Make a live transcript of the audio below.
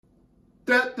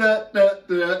Hello!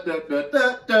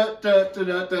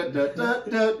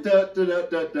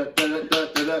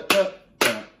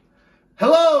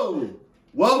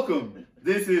 Welcome.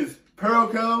 This is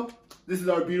Pearlco. This is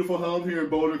our beautiful home here in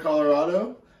Boulder,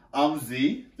 Colorado. I'm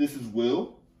Z. This is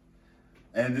Will.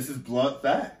 And this is Blunt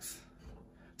Facts.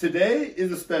 Today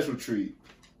is a special treat.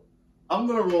 I'm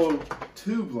going to roll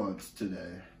 2 blunts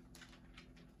today.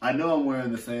 I know I'm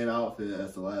wearing the same outfit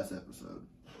as the last episode.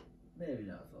 Maybe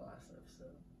not the last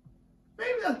episode.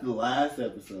 Maybe not the last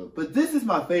episode, but this is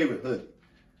my favorite hoodie.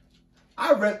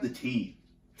 I rep the team.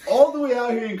 All the way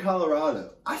out here in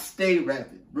Colorado. I stay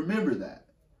repping. Remember that.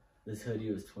 This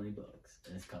hoodie was $20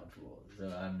 and it's comfortable.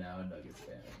 So I'm now a Nuggets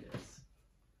fan, I guess.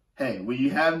 Hey, when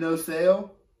you have no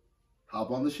sale,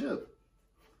 hop on the ship.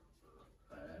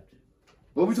 I have to.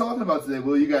 What are we talking about today?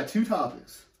 Well, you got 2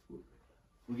 topics.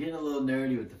 We're getting a little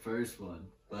nerdy with the first one,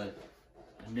 but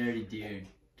a nerdy dear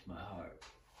to my heart.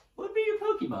 What would be your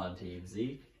Pokemon team,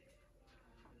 Zeke?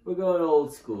 We're going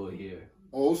old school here.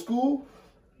 Old school?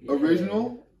 Yeah.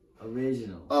 Original?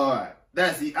 Original. Alright.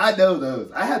 I know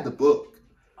those. I had the book.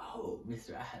 Oh,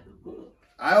 mister, I had the book.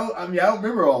 I don't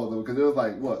remember all of them because it was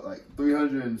like, what, like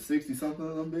 360 something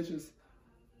of them bitches?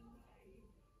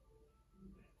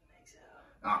 I think so.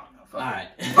 I don't know. Alright.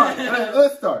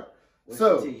 Let's start. What's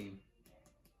So, your team?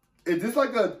 is this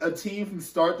like a team from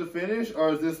start to finish,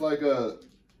 or is this like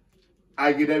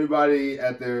I get everybody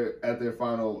at their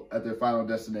final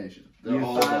destination? They're Your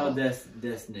all final gone.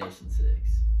 destination 6.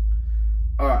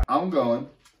 All right, I'm going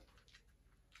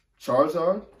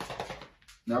Charizard,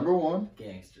 number 1.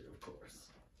 Gangster, of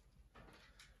course.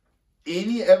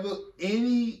 Any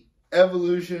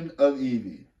evolution of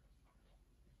Eevee,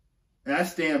 and I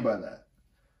stand by that.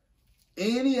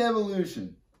 Any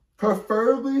evolution.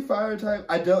 Preferably fire type.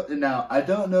 I don't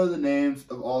know the names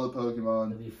of all the Pokemon.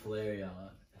 It'd be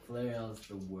Flareon. Flareon's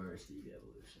the worst Eevee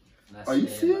evolution. Are you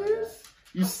serious?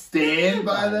 You stand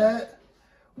by that?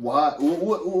 Why?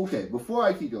 Okay, before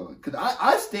I keep going, because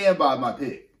I stand by my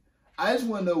pick. I just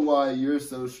want to know why you're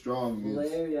so strong.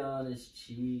 Flareon is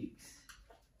cheeks.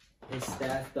 His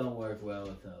stats don't work well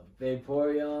with him.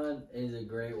 Vaporeon is a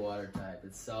great water type.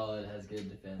 It's solid, has good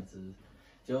defenses.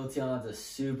 Jolteon's a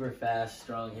super fast,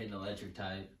 strong hitting electric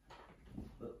type.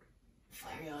 But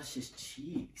Flareon's just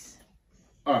cheeks.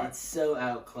 All right. It's so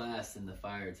outclassed in the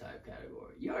fire type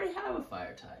category. You already have a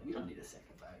fire type. You don't need a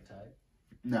second fire type.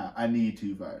 Nah, I need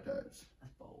 2 fire types.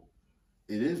 That's bold.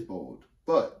 It is bold.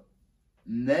 But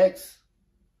next,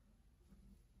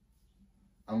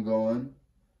 I'm going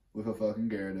with a fucking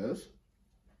Gyarados.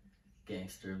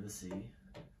 Gangster of the sea.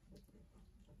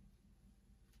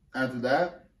 After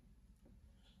that,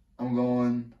 I'm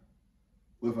going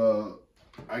with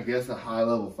I guess a high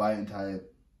level fighting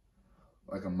type,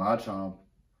 like a Machamp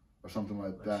or something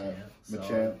like that.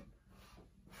 Machamp.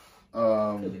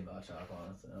 Could be Machop,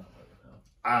 honestly. I don't really know.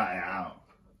 I don't.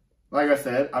 Like I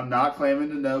said, I'm not claiming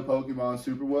to know Pokemon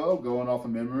super well, going off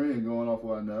of memory and going off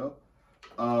what I know.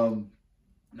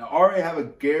 Now, I already have a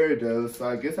Gyarados, so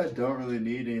I guess I don't really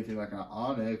need anything like an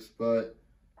Onix, but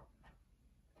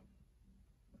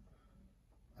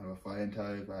I have a fighting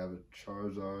type, I have a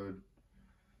Charizard,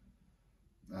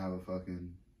 I have a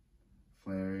fucking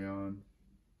Flareon.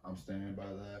 I'm standing by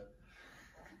that.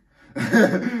 I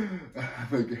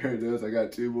have a Gyarados, I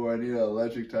got 2 more, I need an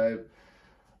electric type.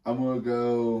 I'm gonna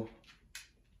go,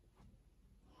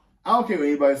 I don't care what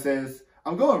anybody says,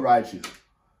 I'm going Raichu.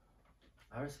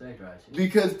 I respect Raichu.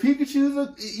 Because Pikachu's,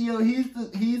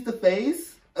 he's the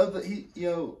face of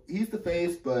he's the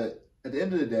face, but at the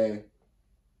end of the day,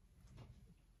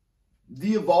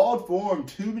 the evolved form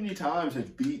too many times has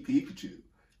beat Pikachu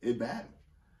in battle.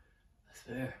 That's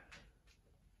fair.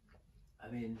 I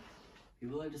mean,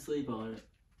 people like to sleep on it,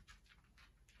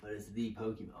 but it's the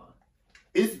Pokemon.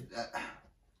 It's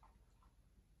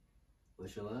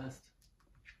What's your last?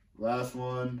 Last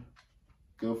one.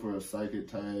 Go for a psychic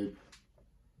type.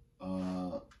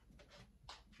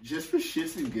 Just for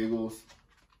shits and giggles,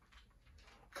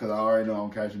 cause I already know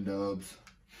I'm catching dubs.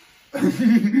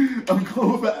 I'm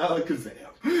going for Alakazam.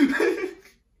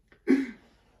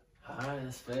 Alright,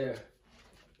 that's fair.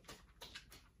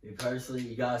 Me personally,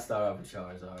 you gotta start off with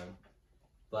Charizard.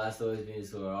 Blastoise,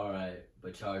 Venusaur, alright,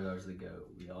 but Charizard's the GOAT.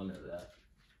 We all know that.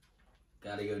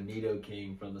 Gotta go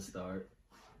Nidoking from the start.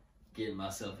 Getting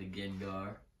myself a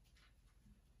Gengar.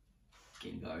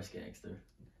 Gengar's gangster.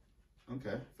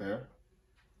 Okay, fair.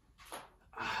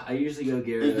 I usually go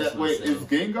Gyarados myself. Is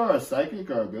Gengar a psychic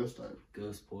or a ghost type?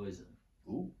 Ghost Poison.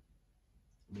 Ooh.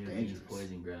 Dangerous.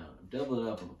 Poison Ground. I'm doubling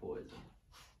up on the poison.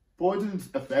 Poison's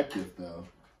effective, though.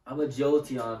 I'm a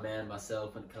Jolteon man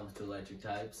myself when it comes to electric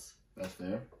types. That's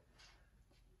fair.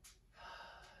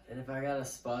 And if I got a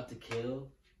spot to kill,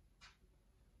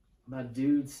 my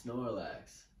dude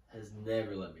Snorlax has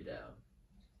never let me down.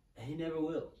 And he never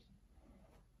will.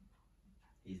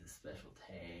 He's a special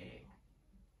tank.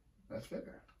 That's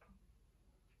fair.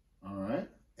 Alright.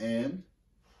 And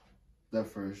the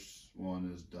first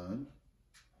one is done.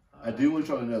 I do want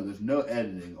y'all to know there's no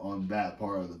editing on that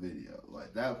part of the video.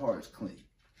 Like, that part is clean.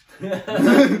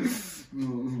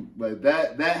 Like,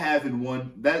 that happened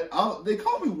one... they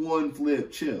call me one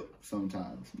flip chip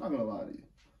sometimes. I'm not gonna lie to you.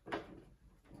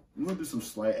 I'm gonna do some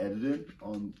slight editing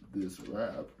on this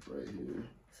wrap right here.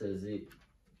 So, Z.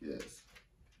 Yes.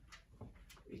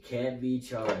 It can't be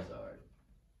Charizard.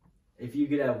 If you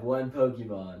could have one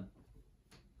Pokemon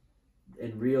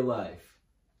in real life,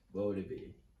 what would it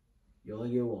be? You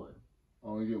only get one.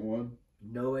 Only get one?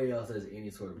 Nobody else has any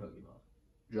sort of Pokemon.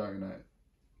 Dragonite.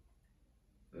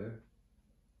 Fair.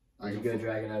 Would you go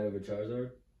Dragonite over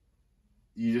Charizard?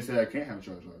 You just said I can't have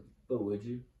Charizard. But would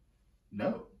you?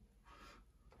 No.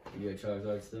 You go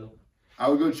Charizard still? I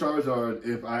would go Charizard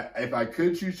if I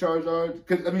could choose Charizard.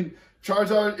 Because, I mean,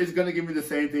 Charizard is going to give me the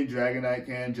same thing Dragonite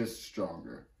can, just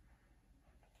stronger.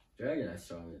 Dragonite's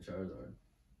stronger than Charizard.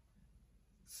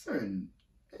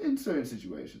 In certain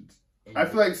situations. I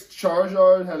feel like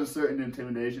Charizard has a certain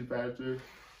intimidation factor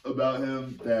about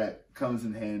him that comes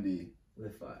in handy.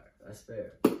 With fire. That's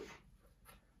fair.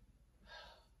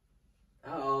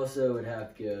 I also would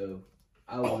have to go...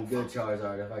 I would go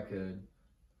Charizard if I could.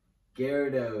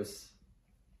 Gyarados,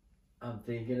 I'm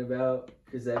thinking about,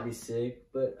 because that'd be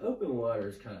sick. But open water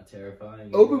is kind of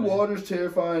terrifying. Open water is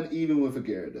terrifying even with a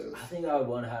Gyarados. I think I would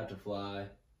want to have to fly.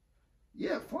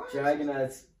 Yeah, fly.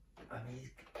 Dragonite's... I mean,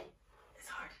 it's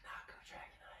hard to not go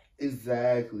Dragonite.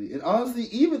 Exactly. And honestly,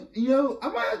 even, I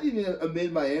might have to even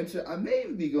amend my answer. I may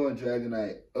even be going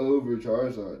Dragonite over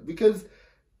Charizard. Because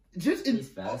he's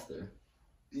faster.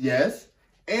 Yes.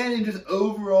 And in just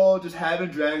overall, just having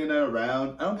Dragonite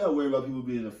around, I don't gotta worry about people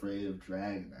being afraid of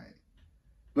Dragonite.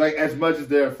 Like, as much as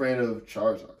they're afraid of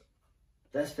Charizard.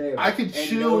 That's fair. I could and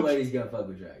chill. Nobody's gonna fuck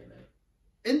with Dragonite.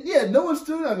 And yeah, no one's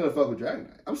still not gonna fuck with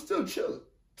Dragonite. I'm still chilling.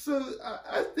 So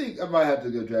I think I might have to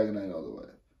go Dragonite all the way.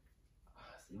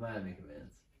 You might have me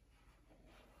convinced.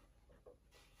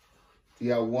 You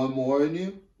got one more in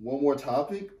you? One more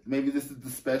topic? Maybe this is the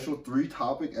special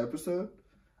 3-topic episode?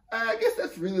 I guess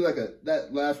that's really like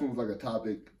that last one was like a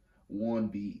topic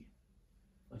 1B.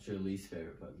 What's your least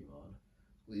favorite Pokemon?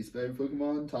 Least favorite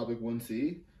Pokemon? Topic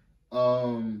 1C?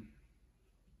 Oh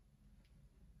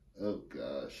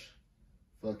gosh.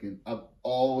 I've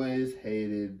always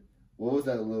hated, what was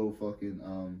that little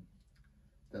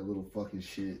fucking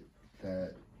shit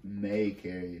that May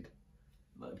carried?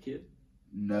 Mudkip?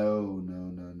 No.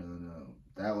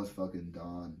 That was fucking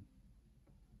Dawn.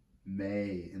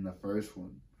 May in the first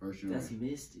one. First year. That's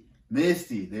Misty.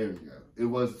 Misty, there we go. It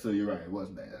was, so you're right, it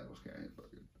wasn't that was carrying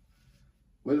fucking.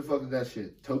 Where the fuck is that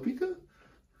shit? Topeka?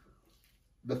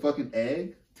 The fucking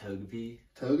egg?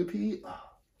 Togepi?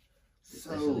 Oh,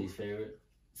 Especially least favorite?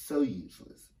 So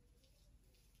useless.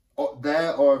 Oh,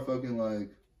 that or fucking like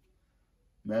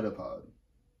Metapod.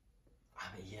 I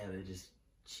mean, yeah, they're just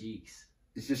cheeks.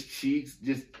 It's just cheeks,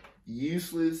 just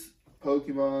useless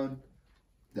Pokemon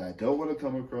that I don't want to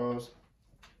come across.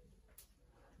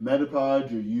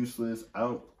 Metapod, you're useless.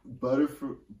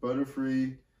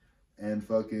 Butterfree and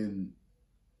fucking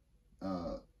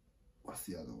what's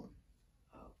the other one?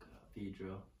 Oh god,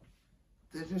 Pedro.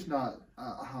 They're just not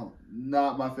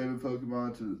my favorite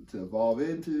Pokemon to evolve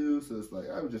into, so it's like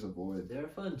I would just avoid. They're a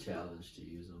fun challenge to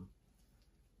use them.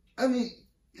 I mean,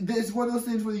 it's one of those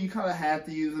things where you kind of have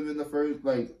to use them in the first,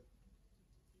 like,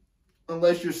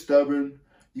 unless you're stubborn,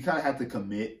 you kind of have to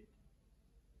commit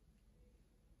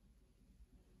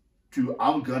to,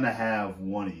 I'm going to have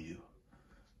one of you.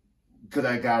 Because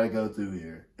I got to go through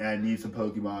here. And I need some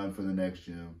Pokemon for the next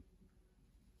gym.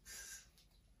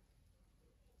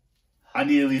 I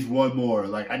need at least one more.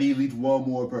 Like, I need at least one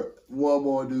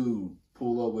more dude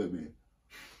pull up with me.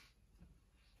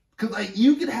 Because, like,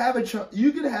 you could have a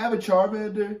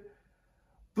Charmander,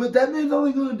 but that man's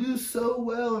only going to do so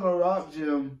well in a rock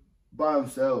gym by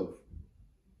himself.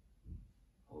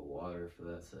 Or water for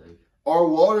that sake. Or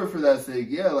water for that sake,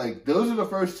 yeah. Like, those are the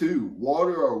first two.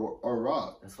 Water or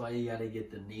rock. That's why you gotta get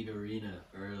the Nidorina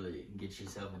early and get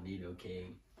yourself a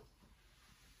Nidoking.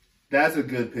 That's a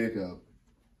good pickup.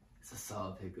 It's a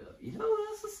solid pickup. You know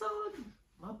that's a solid?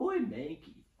 My boy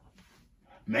Mankey.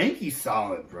 Mankey's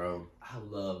solid, bro. I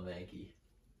love Mankey.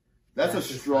 That's a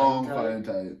strong fighting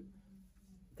type.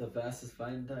 The fastest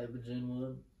fighting type of Gen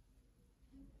 1.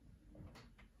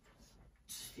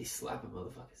 He's slapping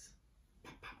motherfuckers.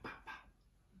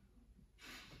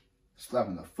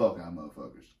 slapping the fuck out of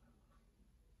motherfuckers.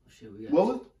 Shit, we got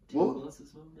What two was months to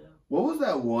slow down. what was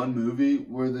that one movie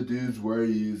where the dudes were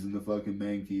using the fucking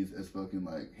Mankeys as fucking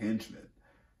like henchmen,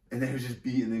 and they were just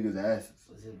beating niggas' asses?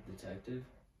 Was it Detective?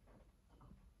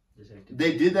 Detective.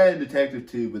 They did that in Detective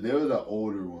 2, but there was an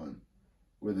older one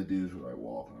where the dudes were like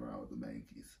walking around with the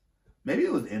Mankeys. Maybe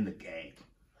it was in the game.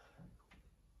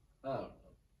 I don't know.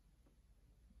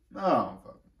 No, I don't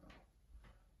fucking know.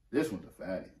 This one's a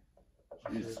fatty.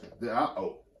 Jesus.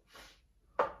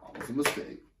 Almost a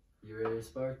mistake. You ready to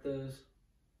spark those?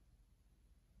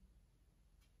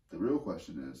 The real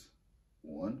question is,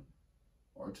 1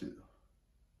 or 2? 2.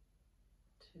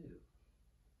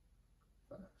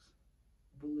 Facts.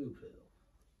 Blue pill.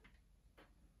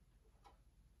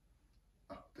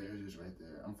 Oh, there it is right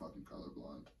there. I'm fucking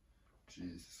colorblind.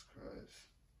 Jesus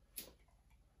Christ.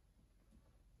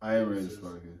 I am ready to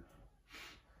spark it.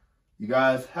 You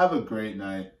guys, have a great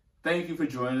night. Thank you for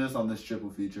joining us on this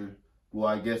triple feature. Well,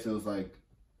 I guess it was like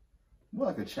more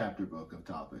like a chapter book of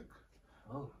topic.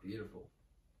 Oh, beautiful.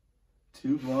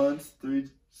 2 blunts, 3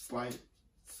 slight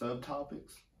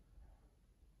subtopics.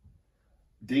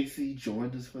 Dixie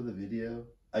joined us for the video.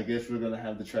 I guess we're going to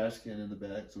have the trash can in the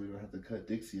back so we don't have to cut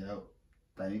Dixie out.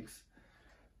 Thanks.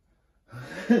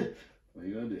 What are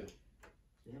you going to do?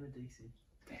 Damn it, Dixie.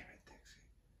 Damn it,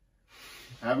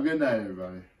 Dixie. Have a good night,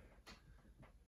 everybody.